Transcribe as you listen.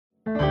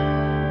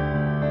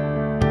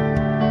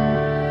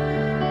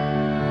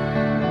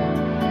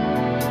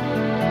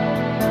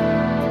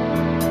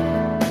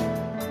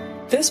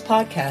This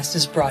podcast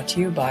is brought to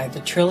you by the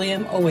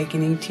Trillium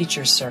Awakening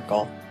Teachers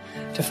Circle.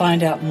 To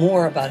find out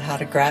more about how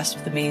to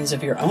grasp the means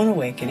of your own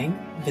awakening,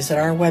 visit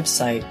our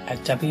website at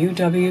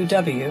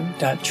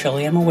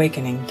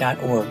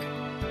www.trilliumawakening.org.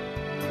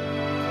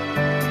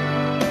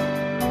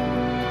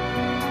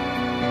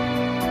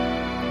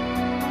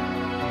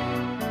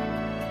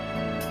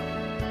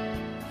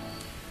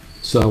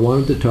 So I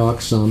wanted to talk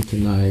some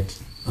tonight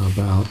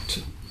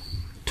about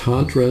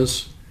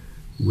Tantra's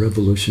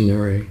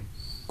revolutionary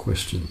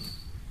question.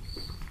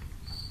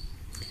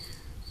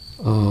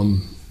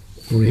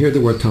 When we hear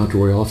the word Tantra,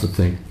 we often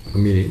think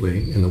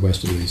immediately, in the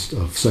West at least,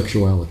 of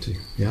sexuality,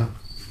 yeah?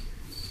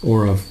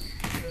 Or of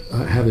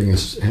having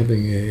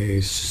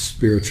a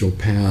spiritual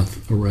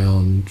path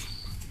around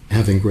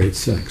having great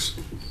sex.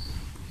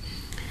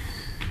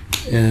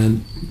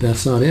 And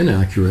that's not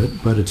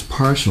inaccurate, but it's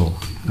partial,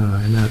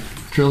 in that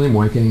Trillium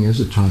Awakening is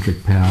a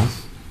tantric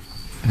path,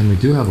 and we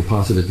do have a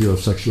positive view of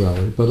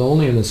sexuality, but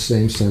only in the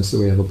same sense that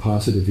we have a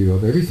positive view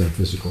of everything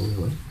physical,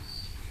 really.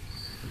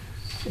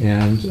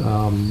 And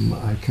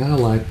I kind of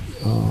like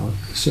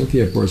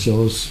Cynthia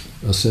Bourgeau's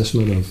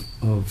assessment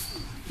of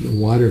the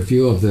wider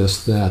view of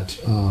this, that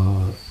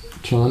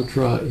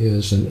Tantra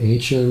is an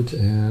ancient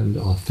and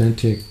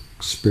authentic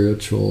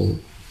spiritual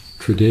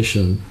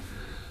tradition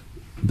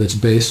that's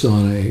based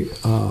on a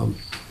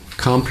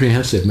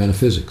comprehensive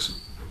metaphysics.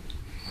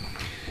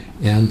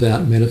 And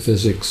that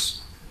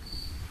metaphysics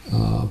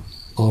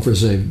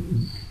offers a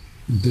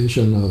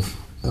vision of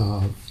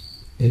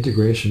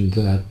integration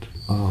that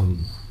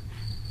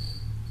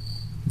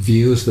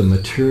views the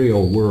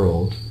material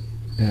world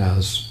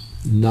as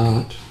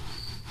not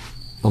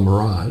a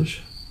mirage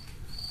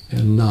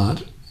and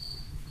not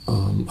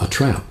a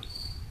trap,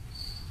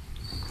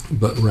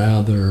 but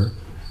rather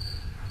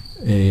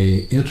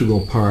a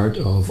integral part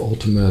of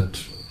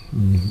ultimate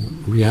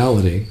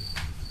reality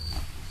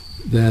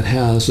that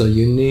has a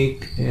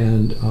unique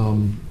and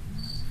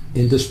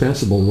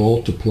indispensable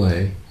role to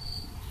play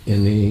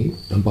in the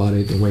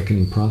embodied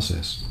awakening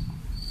process.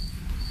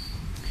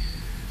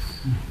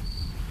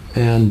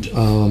 And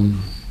a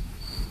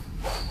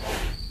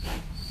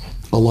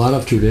lot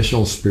of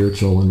traditional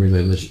spiritual and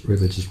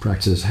religious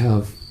practices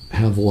have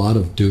a lot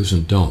of do's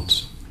and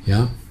don'ts,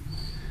 yeah?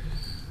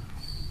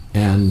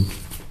 And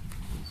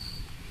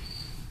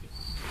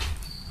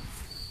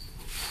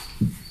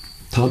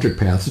tantric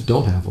paths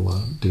don't have a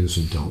lot of do's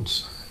and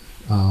don'ts.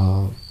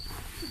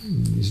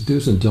 These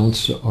do's and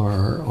don'ts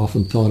are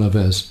often thought of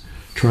as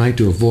trying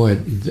to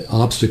avoid the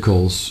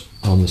obstacles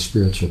on the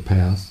spiritual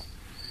path.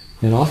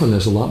 And often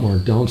there's a lot more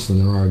don'ts than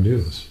there are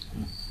do's.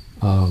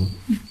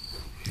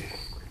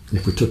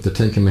 If we took the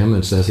Ten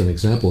Commandments as an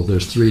example,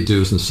 there's 3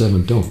 do's and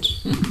 7 don'ts.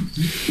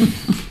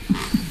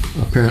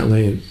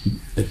 Apparently,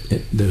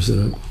 there's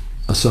an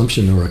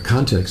assumption or a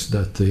context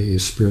that the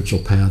spiritual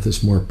path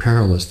is more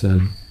perilous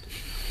than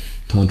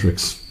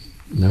tantrics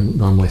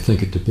normally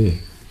think it to be.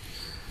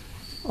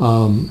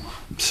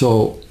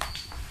 So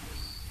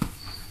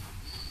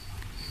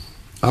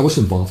I was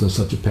involved in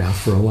such a path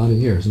for a lot of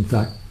years. In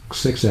fact,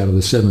 6 out of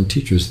the 7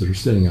 teachers that are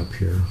sitting up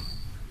here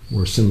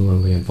were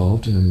similarly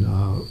involved, and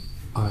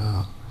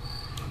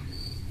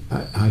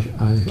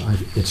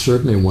it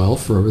served me well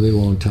for a really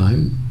long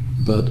time.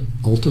 But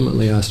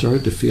ultimately, I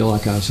started to feel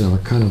like I was in a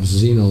kind of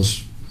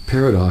Zeno's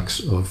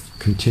paradox of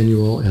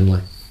continual and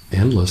like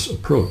endless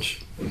approach.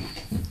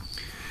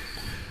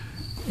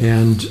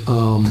 And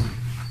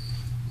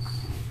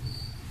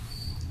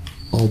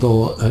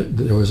although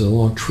there was a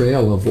long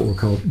trail of what were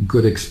called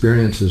good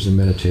experiences in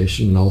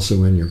meditation and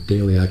also in your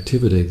daily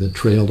activity that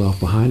trailed off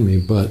behind me,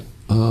 but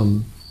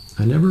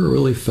I never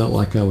really felt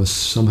like I was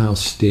somehow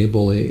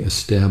stably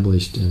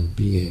established in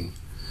being.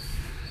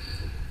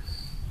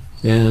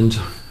 And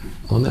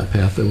on that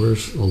path there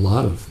was a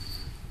lot of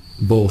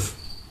both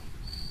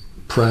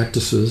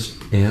practices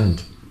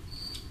and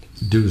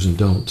do's and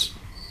don'ts.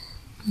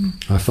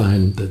 I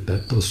find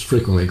that those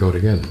frequently go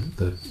together,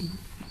 that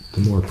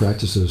the more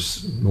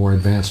practices, more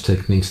advanced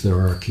techniques there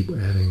are, keep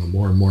adding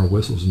more and more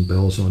whistles and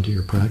bells onto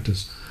your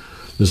practice.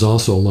 There's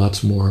also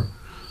lots more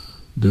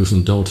do's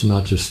and don'ts,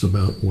 not just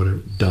about whatever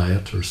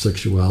diet or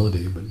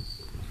sexuality, but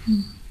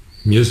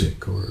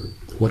music, or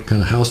what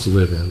kind of house to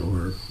live in,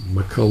 or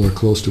what color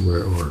clothes to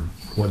wear, or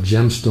what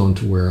gemstone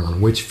to wear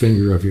on which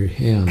finger of your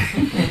hand,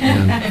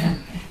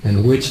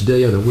 and which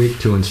day of the week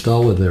to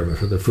install it there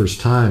for the first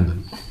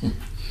time.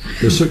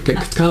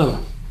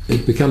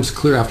 It becomes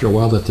clear after a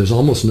while that there's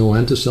almost no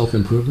end to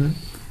self-improvement,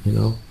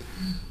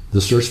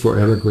 the search for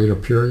ever greater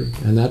purity.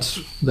 And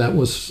that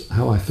was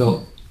how I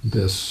felt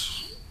this.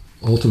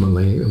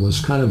 Ultimately, it was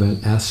kind of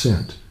an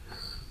ascent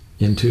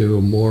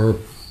into more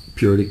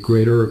purity,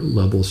 greater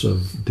levels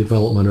of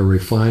development or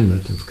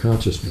refinement of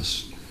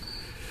consciousness.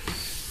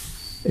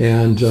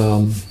 And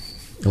I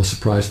was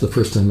surprised the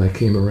first time I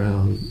came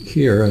around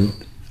here and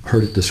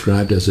heard it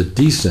described as a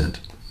descent,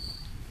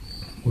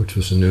 which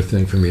was a new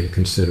thing for me to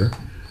consider,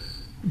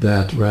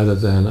 that rather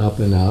than up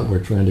and out, we're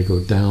trying to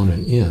go down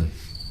and in,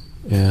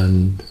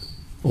 and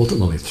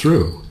ultimately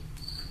through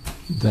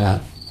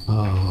that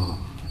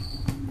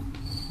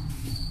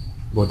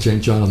what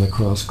St. John on the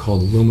Cross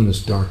called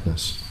luminous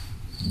darkness.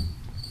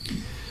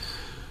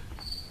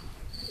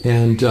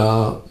 And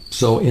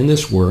so in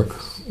this work,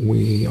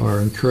 we are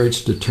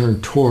encouraged to turn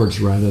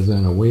towards rather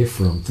than away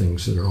from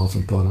things that are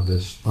often thought of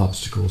as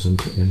obstacles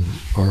in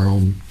our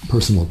own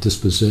personal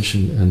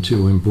disposition, and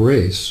to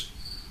embrace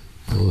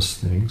those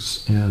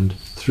things. And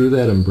through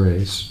that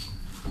embrace,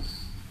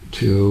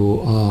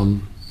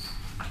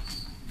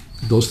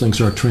 those things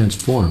are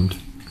transformed,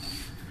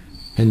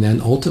 and then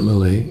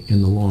ultimately,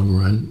 in the long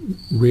run,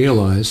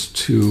 realize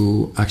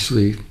to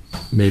actually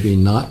maybe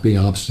not be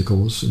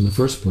obstacles in the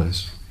first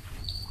place.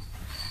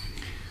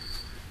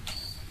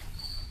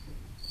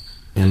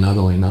 And not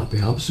only not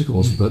be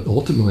obstacles, but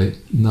ultimately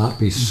not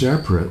be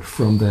separate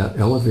from that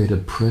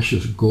elevated,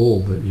 precious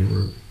goal that you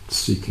were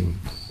seeking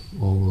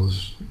all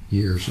those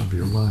years of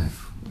your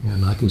life.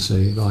 And I can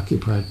say it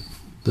occupied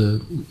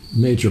the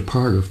major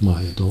part of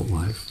my adult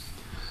life,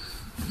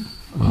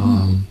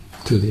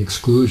 to the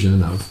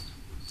exclusion of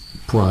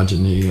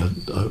progeny, a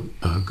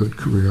good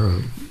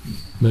career,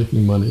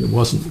 making money. It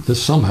wasn't,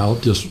 this somehow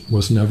just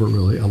was never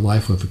really a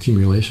life of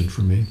accumulation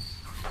for me.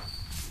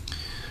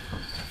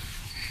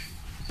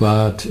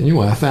 But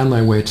anyway, I found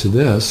my way to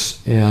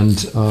this,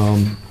 and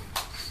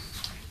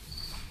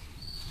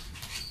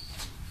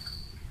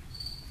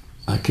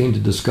I came to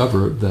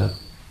discover that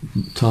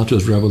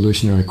Tantra's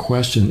revolutionary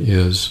question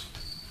is,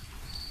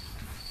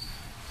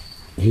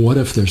 what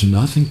if there's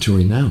nothing to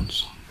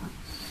renounce?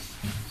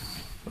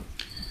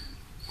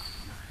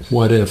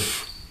 What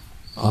if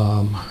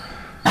all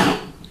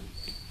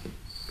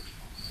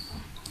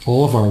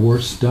of our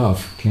worst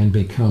stuff can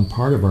become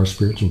part of our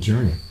spiritual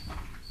journey?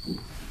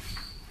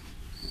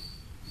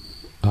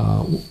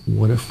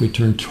 What if we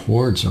turn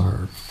towards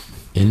our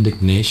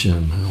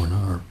indignation and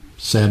our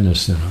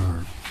sadness and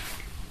our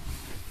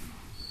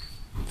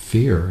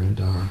fear and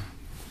our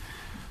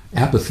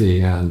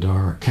apathy and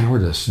our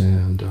cowardice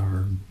and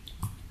our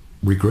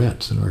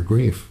regrets and our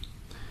grief?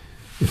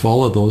 If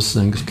all of those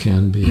things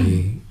can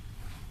be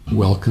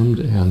welcomed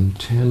and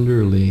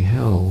tenderly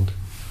held,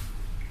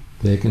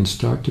 they can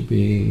start to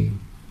be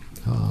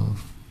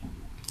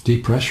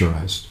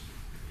depressurized,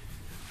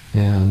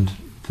 and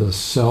the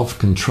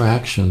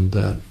self-contraction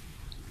that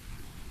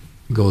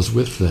goes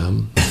with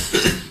them,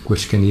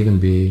 which can even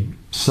be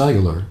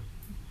cellular,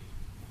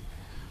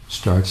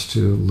 starts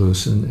to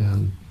loosen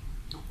and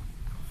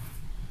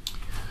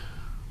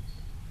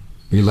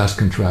be less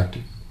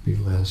contracted, be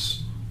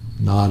less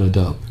knotted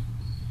up.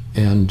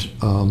 And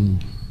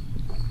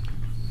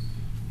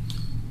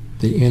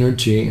the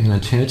energy and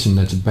attention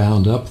that's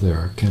bound up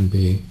there can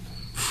be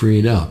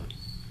freed up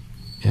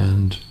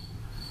and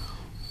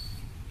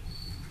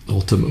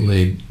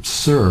ultimately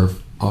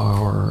serve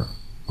our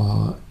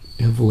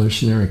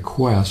evolutionary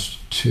quest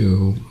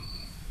to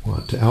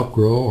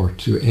outgrow or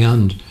to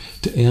end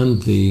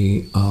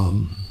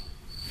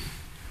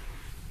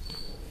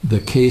the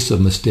case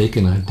of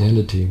mistaken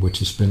identity, which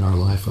has been our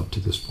life up to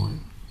this point.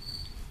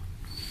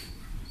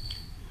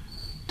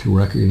 To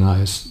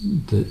recognize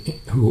that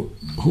who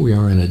we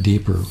are in a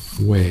deeper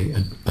way,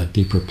 a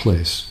deeper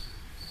place.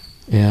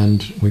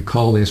 And we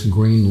call this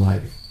green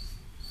light.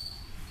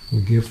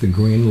 We give the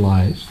green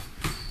light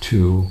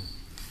to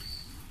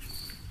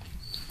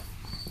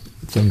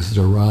things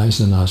that arise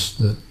in us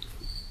that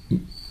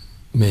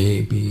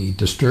may be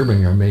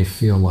disturbing or may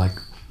feel like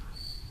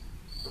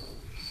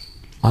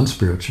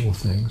unspiritual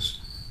things.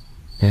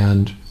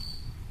 And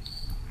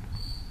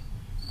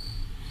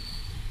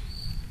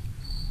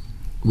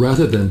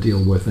rather than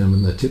deal with them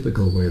in the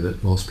typical way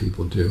that most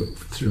people do,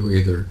 through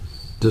either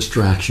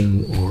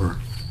distraction or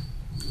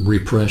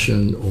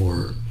repression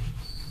or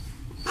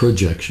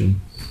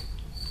projection,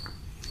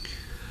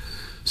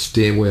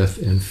 stay with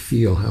and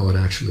feel how it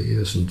actually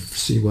is and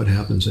see what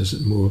happens as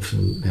it moves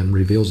and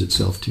reveals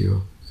itself to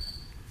you.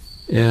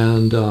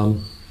 And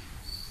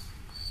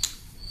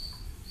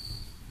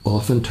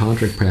often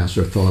tantric paths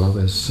are thought of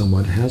as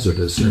somewhat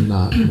hazardous, and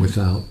not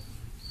without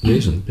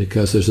reason,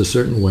 because there's a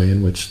certain way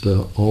in which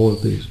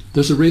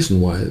there's a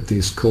reason why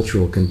these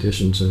cultural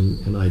conditions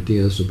and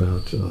ideas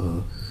about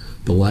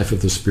the life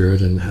of the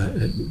spirit, and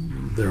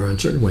there are in a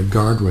certain way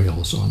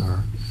guardrails on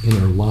our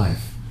inner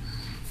life.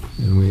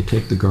 And when you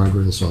take the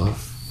guardrails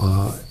off,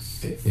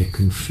 it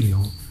can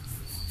feel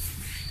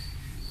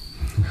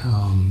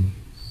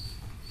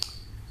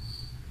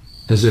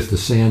as if the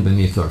sand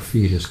beneath our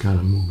feet is kind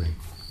of moving.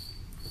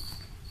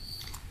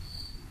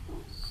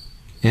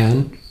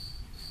 And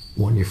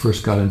when you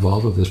first got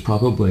involved with this,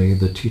 probably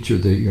the teacher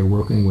that you're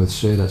working with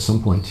said at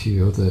some point to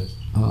you that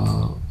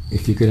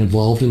if you get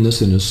involved in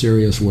this in a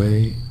serious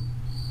way,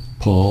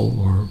 Paul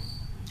or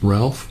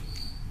Ralph,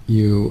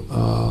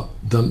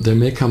 there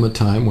may come a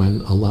time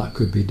when a lot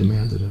could be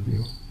demanded of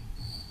you.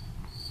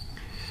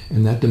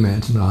 And that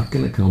demand's not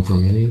going to come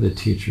from any of the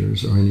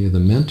teachers or any of the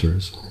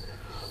mentors,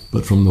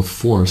 but from the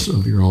force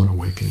of your own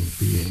awakening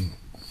being.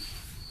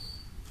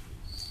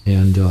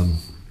 And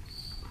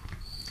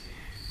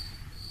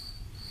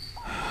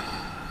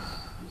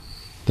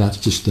that's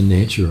just the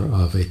nature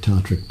of a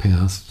tantric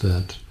path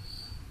that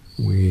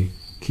we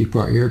keep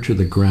our ear to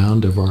the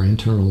ground of our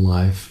internal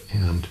life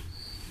and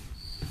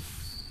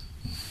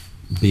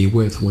be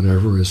with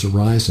whatever is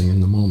arising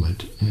in the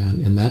moment.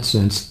 And in that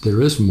sense,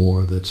 there is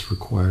more that's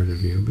required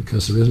of you,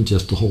 because there isn't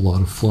just a whole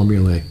lot of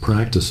formulaic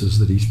practices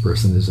that each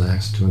person is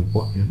asked to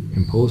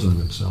impose on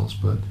themselves,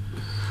 but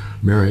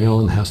Mary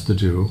Ellen has to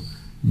do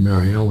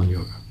Mary Ellen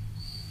yoga.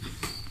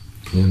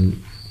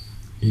 And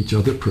each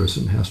other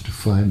person has to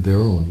find their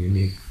own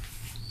unique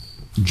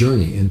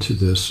journey into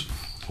this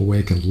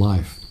awakened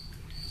life.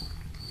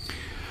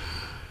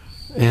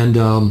 And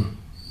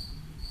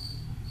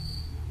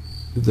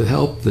the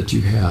help that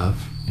you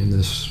have in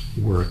this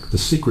work, the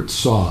secret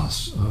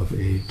sauce of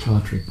a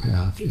tantric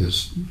path,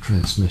 is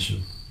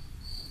transmission.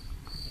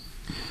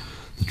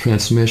 The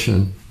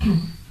transmission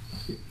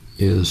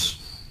is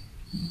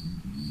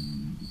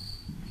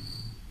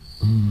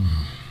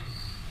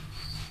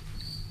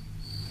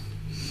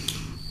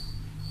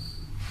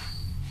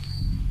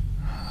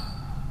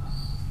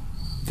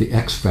the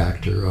X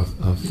factor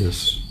of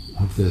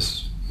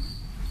this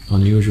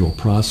unusual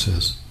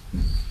process,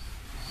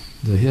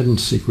 the hidden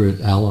secret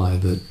ally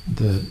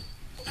that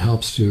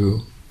helps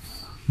to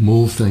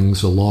move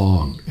things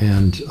along.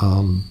 And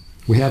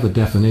we have a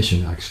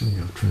definition, actually,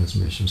 of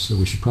transmission, so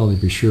we should probably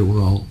be sure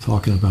we're all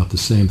talking about the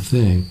same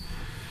thing.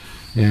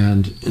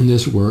 And in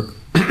this work,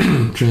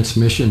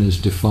 transmission is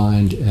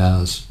defined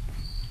as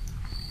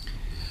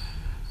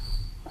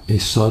a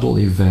subtle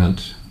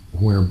event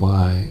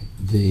whereby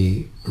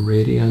the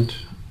radiant,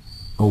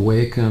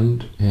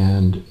 awakened,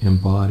 and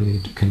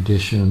embodied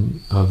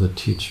condition of the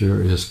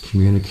teacher is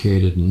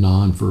communicated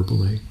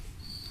non-verbally,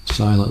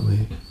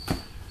 silently,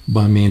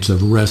 by means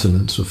of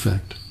resonance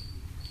effect.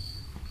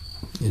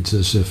 It's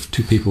as if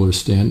two people are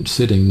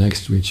sitting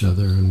next to each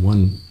other, and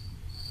one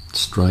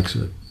strikes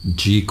a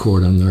G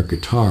chord on their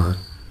guitar.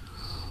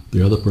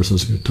 The other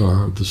person's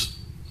guitar just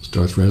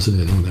starts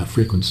resonating with that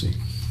frequency,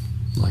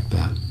 like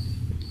that.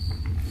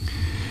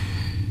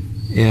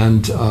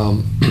 And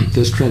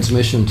this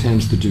transmission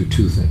tends to do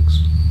two things.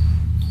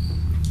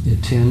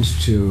 It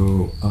tends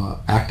to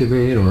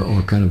activate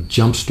or kind of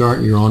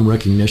jumpstart your own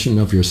recognition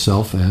of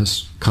yourself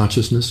as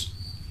consciousness,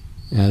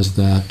 as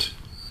that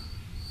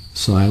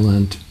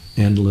silent,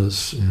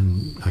 endless,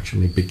 and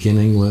actually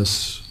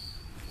beginningless,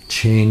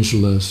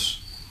 changeless,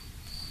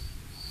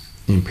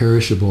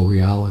 imperishable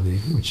reality,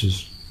 which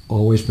has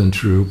always been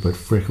true but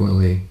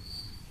frequently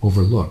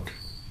overlooked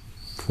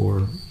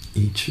for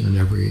each and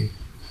every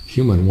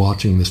human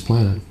watching this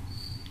planet.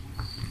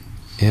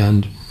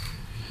 And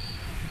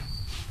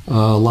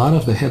a lot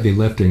of the heavy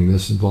lifting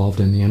that's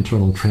involved in the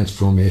internal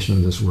transformation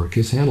of this work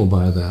is handled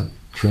by that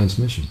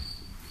transmission.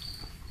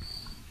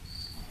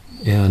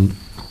 And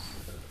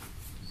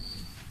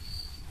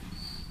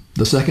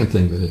the second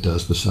thing that it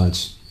does,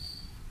 besides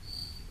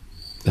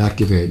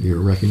activate your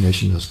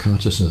recognition as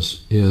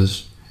consciousness,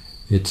 is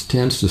it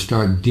tends to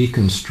start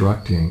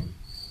deconstructing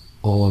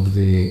all of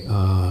the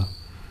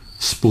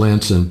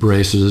splints and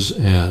braces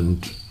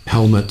and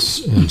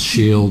helmets and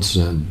shields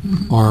and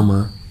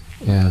armor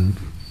and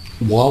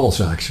walls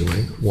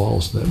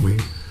that we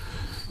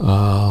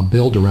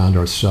build around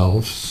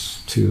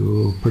ourselves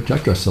to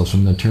protect ourselves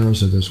from the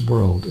terrors of this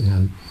world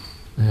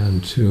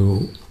and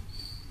to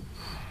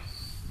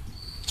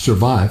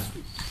survive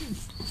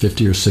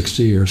 50 or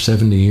 60 or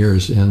 70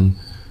 years in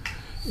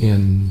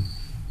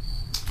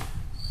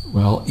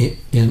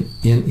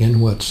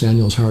what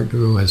Samuel's heart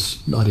guru,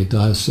 as Adi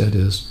Das said,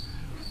 is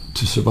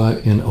to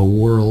survive in a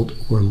world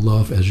where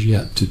love has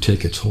yet to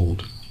take its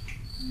hold.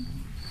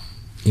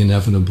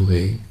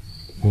 Inevitably,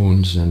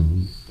 wounds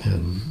and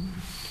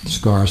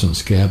scars and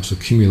scabs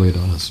accumulate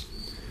on us.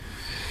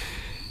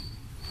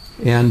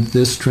 And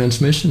this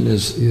transmission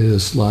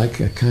is like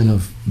a kind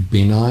of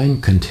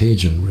benign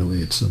contagion,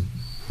 really. It's a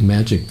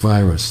magic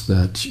virus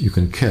that you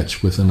can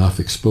catch with enough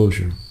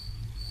exposure.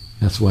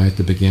 That's why at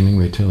the beginning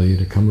we tell you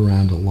to come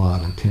around a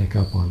lot and take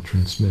up on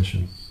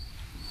transmission.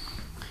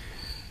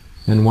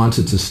 And once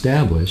it's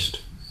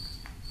established,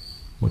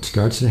 what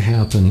starts to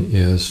happen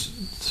is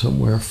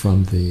somewhere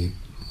from the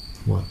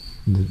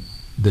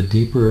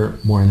deeper,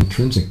 more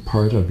intrinsic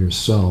part of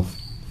yourself,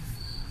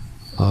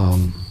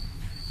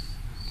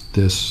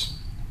 this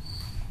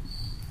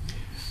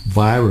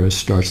virus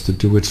starts to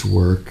do its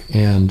work,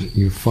 and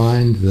you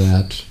find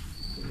that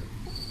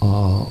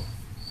a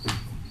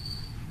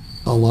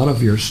lot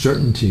of your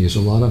certainties,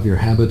 a lot of your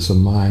habits of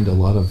mind, a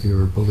lot of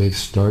your beliefs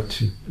start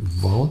to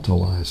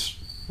volatilize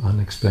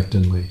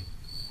unexpectedly.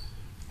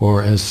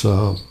 Or as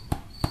what's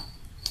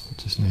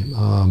his name?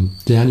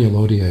 Daniel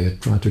Odier, a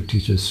tantric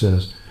teacher,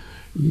 says,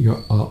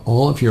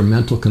 all of your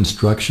mental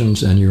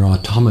constructions and your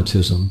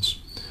automatisms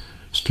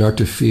start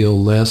to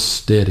feel less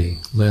steady,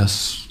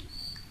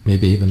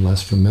 maybe even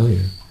less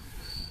familiar,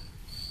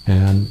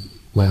 and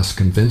less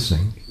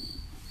convincing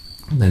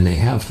than they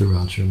have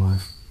throughout your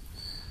life.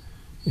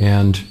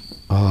 And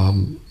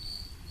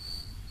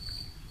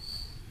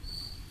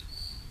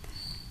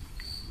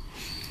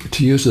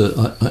to use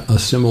a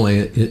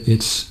simile,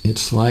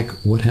 it's like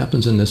what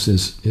happens in this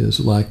is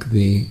like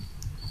the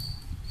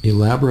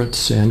elaborate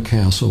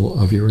sandcastle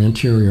of your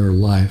interior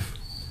life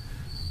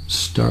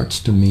starts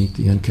to meet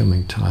the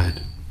incoming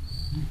tide.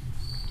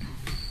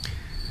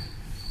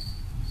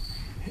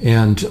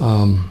 And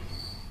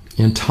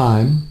in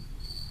time,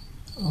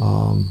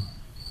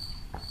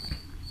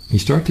 you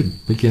start to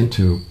begin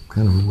to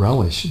kind of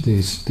relish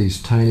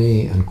these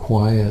tiny and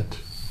quiet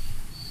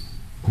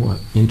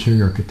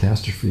interior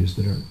catastrophes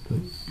that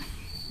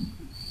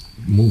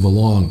move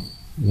along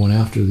one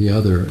after the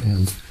other,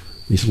 and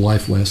these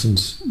life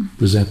lessons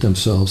present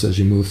themselves as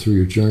you move through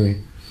your journey.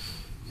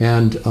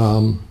 And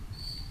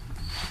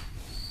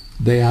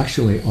they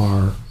actually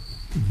are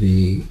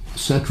the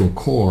central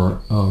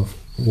core of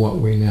what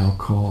we now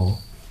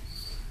call,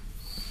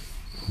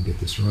 I'll get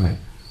this right,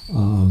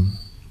 I'm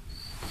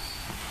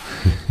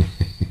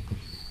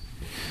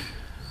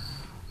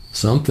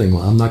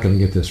not going to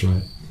get this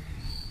right,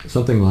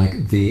 something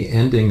like the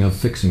ending of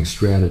fixing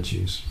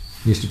strategies.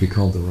 It used to be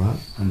called the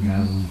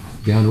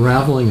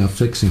unraveling of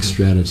fixing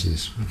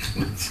strategies.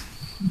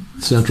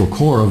 Central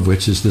core of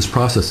which is this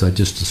process I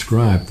just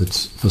described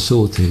that's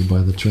facilitated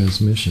by the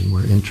transmission,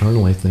 where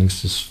internally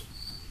things just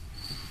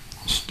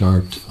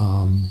start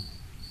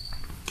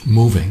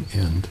moving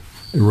and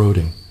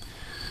eroding,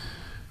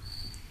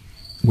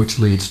 which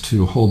leads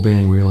to whole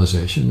being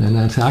realization. And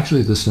that's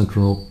actually the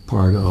central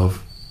part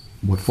of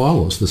what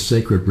follows, the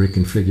sacred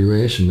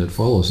reconfiguration that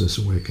follows this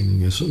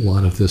awakening, is a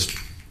lot of this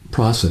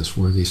process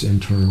where these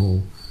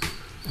internal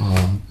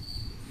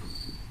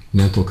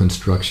mental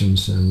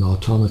constructions and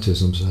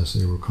automatisms, as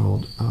they were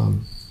called,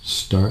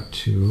 start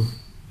to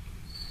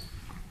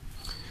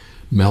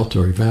melt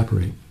or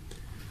evaporate.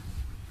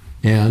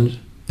 And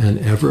an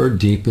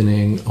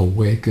ever-deepening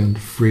awakened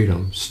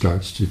freedom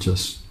starts to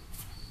just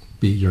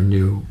be a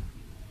new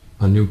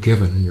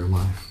given in your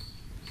life.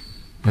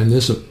 And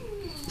this,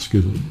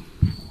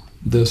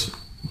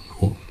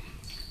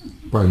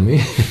 pardon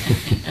me,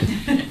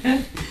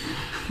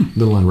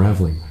 little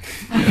unraveling.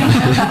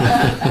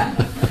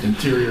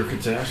 Interior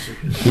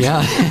catastrophe.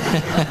 Yeah.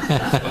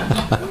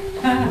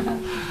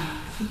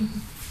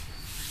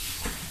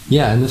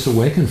 Yeah, and this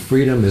awakened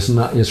freedom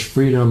is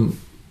freedom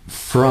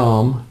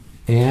from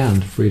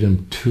and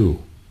freedom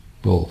to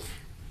both.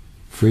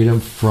 Freedom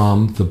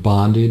from the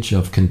bondage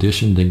of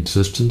conditioned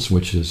existence,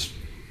 which has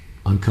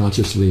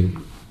unconsciously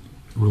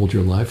ruled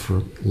your life for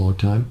a long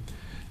time,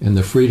 and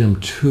the freedom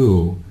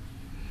to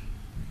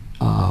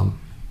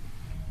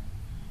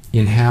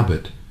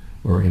inhabit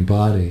or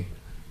embody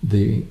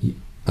the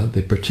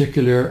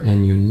particular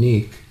and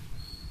unique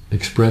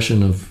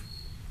expression of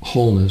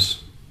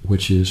wholeness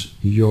which is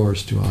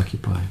yours to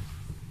occupy.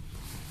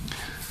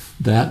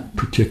 That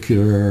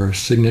particular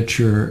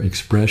signature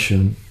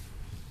expression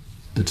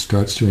that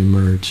starts to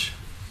emerge,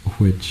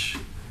 which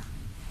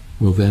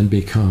will then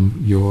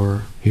become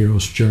your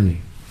hero's journey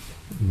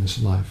in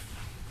this life.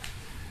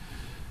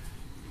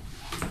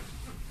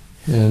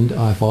 And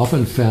I've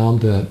often found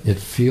that it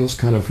feels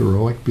kind of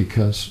heroic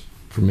because,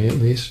 for me at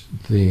least,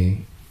 the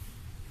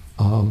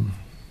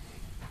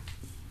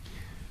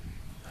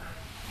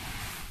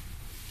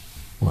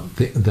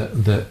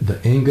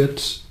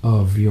ingots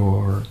of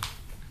your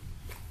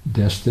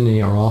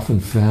destiny are often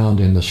found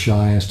in the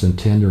shyest and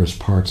tenderest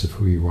parts of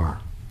who you are.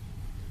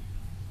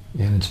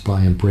 And it's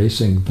by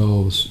embracing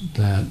those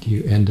that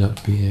you end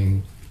up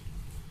being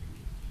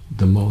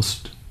the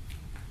most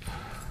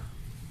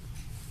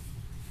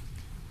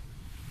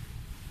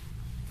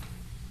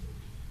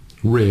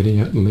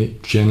radiantly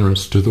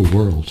generous to the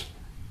world.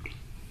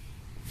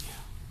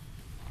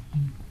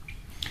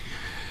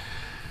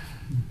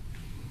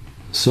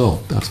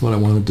 So that's what I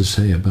wanted to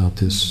say about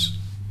this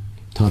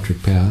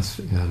tantric path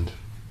and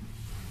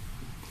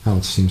how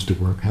it seems to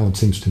work, how it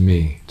seems to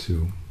me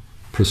to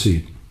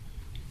proceed.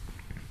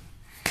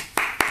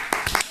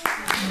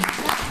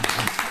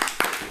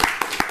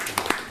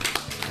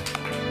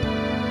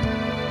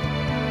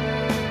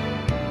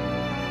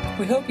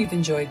 We hope you've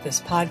enjoyed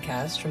this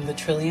podcast from the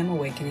Trillium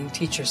Awakening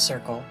Teachers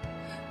Circle.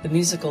 The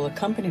musical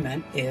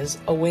accompaniment is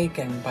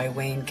Awaken by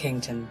Wayne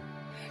Kington.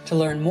 To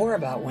learn more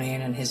about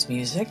Wayne and his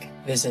music,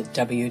 visit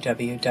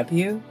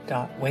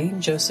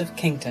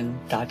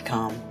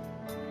www.waynejosephkington.com.